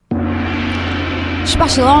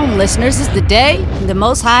Shabbat Shalom, listeners. This is the day the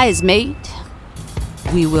Most High has made.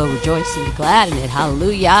 We will rejoice and be glad in it.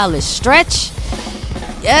 Hallelujah. Let's stretch.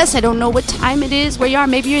 Yes, I don't know what time it is where you are.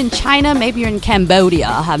 Maybe you're in China. Maybe you're in Cambodia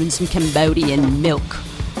having some Cambodian milk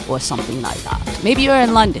or something like that. Maybe you're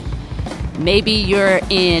in London. Maybe you're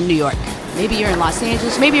in New York. Maybe you're in Los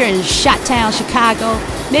Angeles. Maybe you're in Chi-Town, Chicago.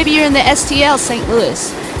 Maybe you're in the STL, St.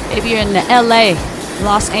 Louis. Maybe you're in the LA,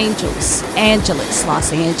 Los Angeles,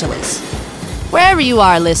 Los Angeles. Wherever you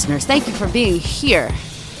are, listeners, thank you for being here.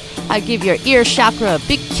 I give your ear chakra a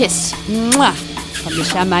big kiss. Mwah, from the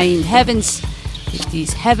Shamayim heavens with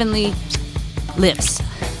these heavenly lips.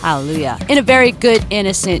 Hallelujah. In a very good,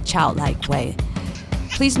 innocent, childlike way.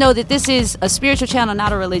 Please know that this is a spiritual channel,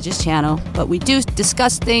 not a religious channel, but we do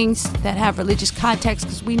discuss things that have religious context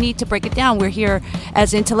because we need to break it down. We're here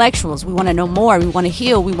as intellectuals. We want to know more. We want to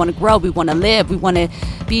heal. We want to grow. We want to live. We want to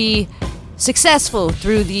be successful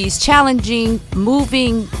through these challenging,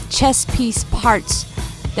 moving chess piece parts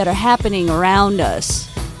that are happening around us.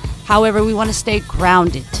 However, we want to stay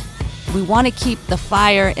grounded. We want to keep the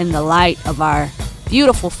fire and the light of our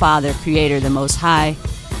beautiful Father, Creator, the Most High,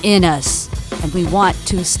 in us. And we want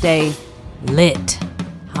to stay lit.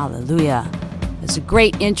 Hallelujah. It's a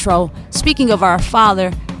great intro. Speaking of our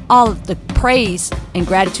Father, all of the praise and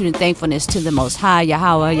gratitude and thankfulness to the Most High,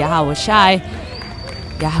 Yahweh Shai,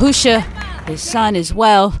 Yahusha, His Son as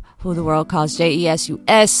well, who the world calls Jesus.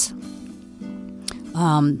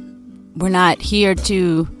 We're not here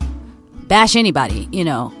to bash anybody, you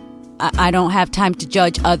know. I don't have time to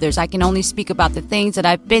judge others. I can only speak about the things that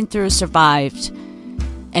I've been through, survived,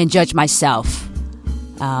 and judge myself.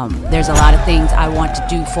 There's a lot of things I want to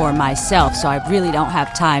do for myself, so I really don't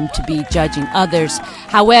have time to be judging others.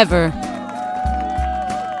 However,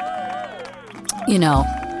 you know,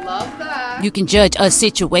 you can judge a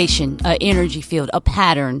situation, an energy field, a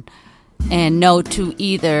pattern, and know to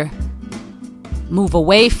either move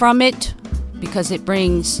away from it because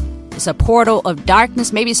it's a portal of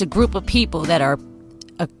darkness. Maybe it's a group of people that are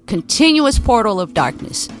a continuous portal of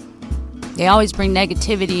darkness. They always bring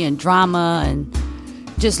negativity and drama, and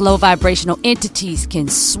just low vibrational entities can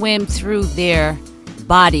swim through their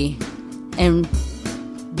body and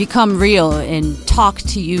become real and talk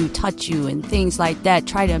to you, touch you, and things like that.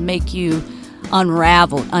 Try to make you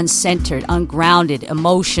unraveled, uncentered, ungrounded,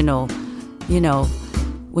 emotional. You know,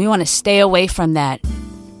 we want to stay away from that.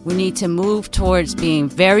 We need to move towards being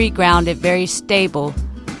very grounded, very stable,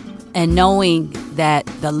 and knowing that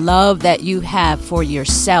the love that you have for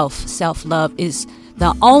yourself, self-love, is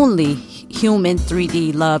the only human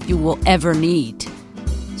 3D love you will ever need.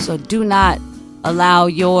 So do not allow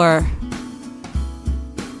your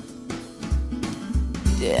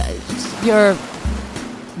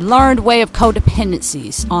learned way of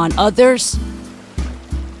codependencies on others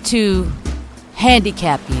to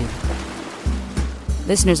handicap you.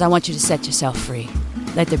 Listeners, I want you to set yourself free.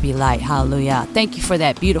 Let there be light. Hallelujah. Thank you for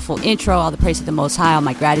that beautiful intro. All the praise to the Most High. All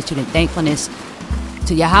my gratitude and thankfulness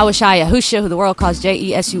to Yahweh Shai, Yahusha, who the world calls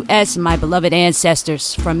Jesus, and my beloved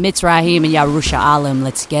ancestors from Mitzrayim and Yerushalayim.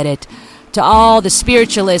 Let's get it. To all the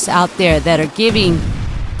spiritualists out there that are giving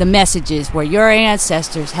the messages where your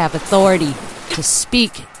ancestors have authority to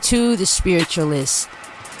speak to the spiritualists.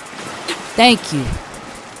 Thank you.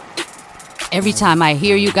 Every time I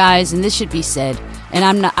hear you guys, and this should be said, and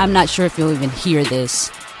I'm not sure if you'll even hear this,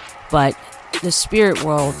 but the spirit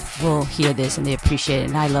world will hear this and they appreciate it,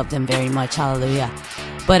 and I love them very much. Hallelujah.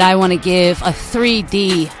 But I want to give a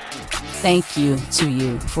 3D thank you to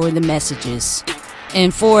you for the messages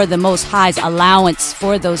and for the Most High's allowance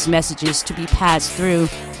for those messages to be passed through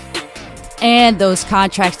and those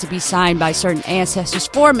contracts to be signed by certain ancestors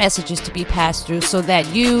for messages to be passed through so that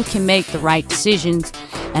you can make the right decisions.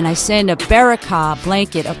 And I send a barakah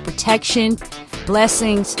blanket of protection,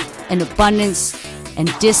 blessings, and abundance,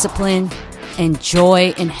 and discipline, and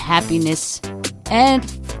joy, and happiness, and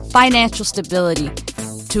financial stability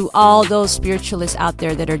to all those spiritualists out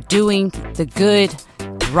there that are doing the good,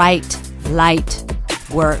 right, light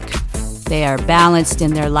work. They are balanced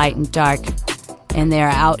in their light and dark, and they are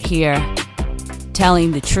out here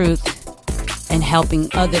telling the truth and helping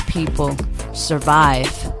other people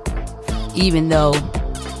survive, even though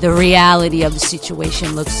the reality of the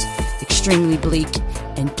situation looks extremely bleak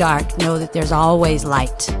and dark. Know that there's always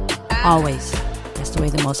light. Always. That's the way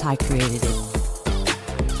the Most High created it.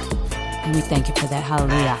 And we thank you for that.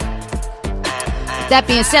 Hallelujah. With that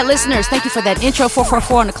being said, listeners, thank you for that intro.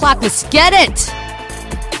 444 on the clock. Let's get it.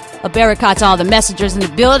 A barakah to all the messengers in the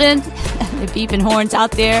building. The beeping horns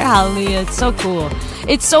out there. Hallelujah. It's so cool.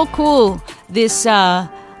 It's so cool. This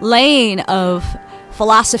lane of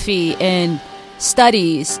philosophy and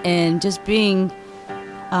studies and just being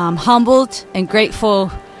humbled and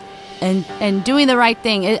grateful and doing the right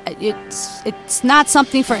thing. It's not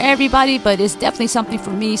something for everybody, but it's definitely something for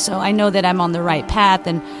me. So I know that I'm on the right path,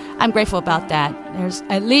 and I'm grateful about that. There's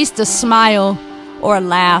at least a smile or a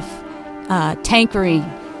laugh tankering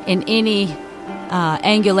in any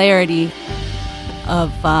angularity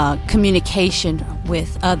of communication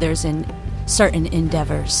with others in certain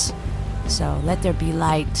endeavors. So let there be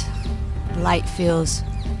light. Light feels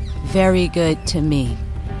very good to me,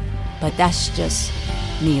 but that's just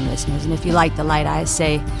me, listeners. And if you like the light, I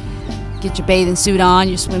say get your bathing suit on,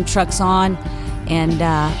 your swim trunks on, and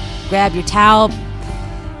grab your towel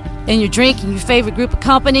and your drink and your favorite group of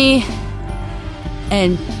company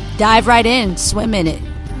and dive right in, swim in it,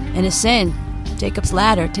 and ascend Jacob's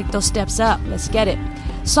ladder. Take those steps up. Let's get it.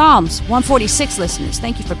 Psalms 146, listeners.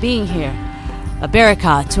 Thank you for being here. A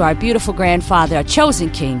barakah to our beautiful grandfather, our chosen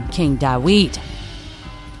king, King Dawid.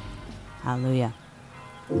 Hallelujah.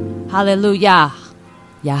 Hallelujah.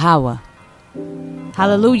 Yahweh.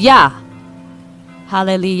 Hallelujah.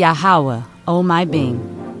 Hallelujah, Yahweh, oh my being.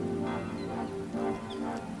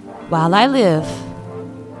 While I live,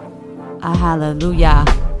 I hallelujah,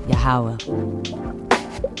 Yahweh.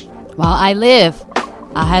 While I live,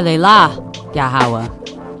 I hallelujah, Yahweh,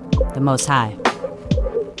 the Most High.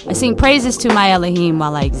 I sing praises to my Elohim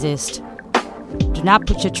while I exist. Do not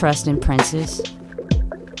put your trust in princes.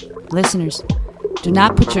 Listeners, do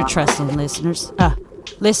not put your trust in listeners.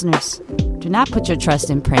 Listeners, do not put your trust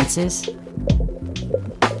in princes,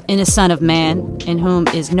 in a son of man, in whom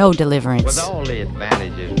is no deliverance. With all the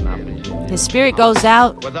advantages and opportunities. His spirit goes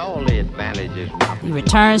out. With all the advantages and opportunities. He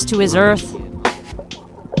returns to his earth.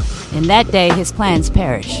 In that day, his plans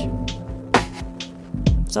perish.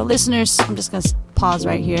 So, listeners, I'm just going to pause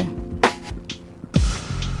right here.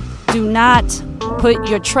 Do not put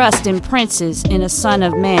your trust in princes, in a son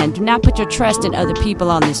of man. Do not put your trust in other people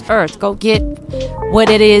on this earth. Go get what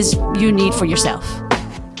it is you need for yourself,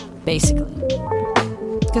 basically.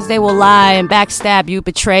 Because they will lie and backstab you,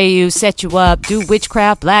 betray you, set you up, do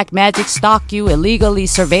witchcraft, black magic, stalk you, illegally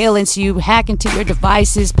surveillance you, hack into your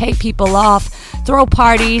devices, pay people off, throw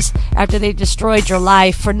parties after they've destroyed your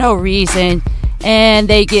life for no reason, and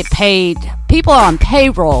they get paid. People are on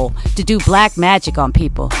payroll to do black magic on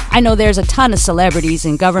people. I know there's a ton of celebrities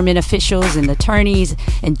and government officials and attorneys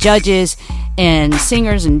and judges and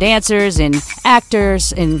singers and dancers and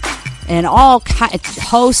actors and all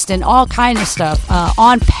hosts and all kind of stuff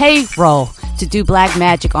on payroll to do black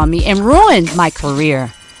magic on me and ruin my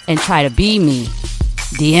career and try to be me,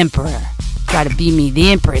 the emperor, try to be me,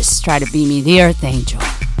 the empress, try to be me, the earth angel.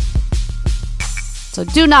 So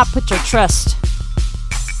do not put your trust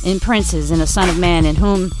in princes, in a son of man, in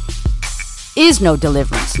whom is no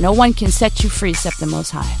deliverance. No one can set you free except the Most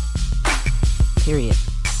High. Period.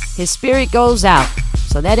 His spirit goes out.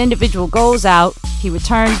 So that individual goes out. He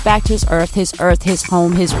returns back to his earth, his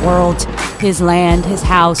home, his world, his land, his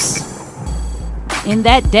house. In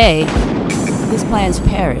that day, his plans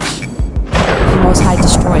perish. The Most High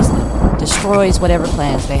destroys them. Destroys whatever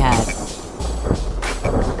plans they had.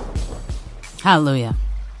 Hallelujah.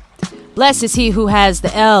 Blessed is he who has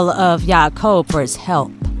the El of Yaakov for his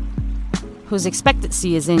help, whose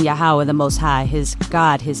expectancy is in Yahweh the Most High, his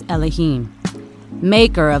God, his Elohim,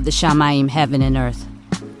 maker of the Shamayim, heaven and earth,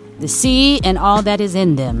 the sea and all that is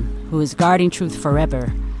in them, who is guarding truth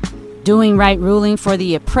forever, doing right ruling for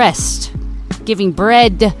the oppressed, giving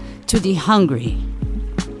bread to the hungry.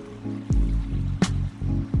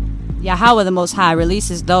 Yahweh the Most High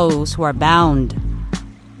releases those who are bound.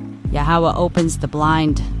 Yahweh opens the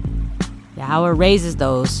blind. Yahweh raises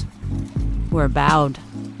those who are bowed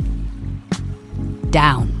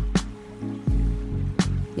down.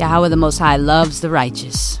 Yahweh the Most High loves the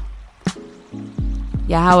righteous.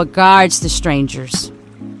 Yahweh guards the strangers.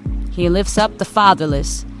 He lifts up the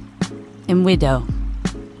fatherless and widow.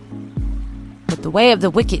 But the way of the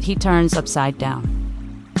wicked he turns upside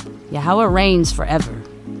down. Yahweh reigns forever.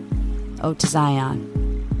 O to Zion.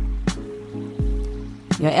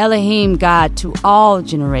 Your Elohim God to all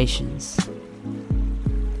generations.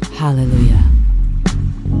 Hallelujah.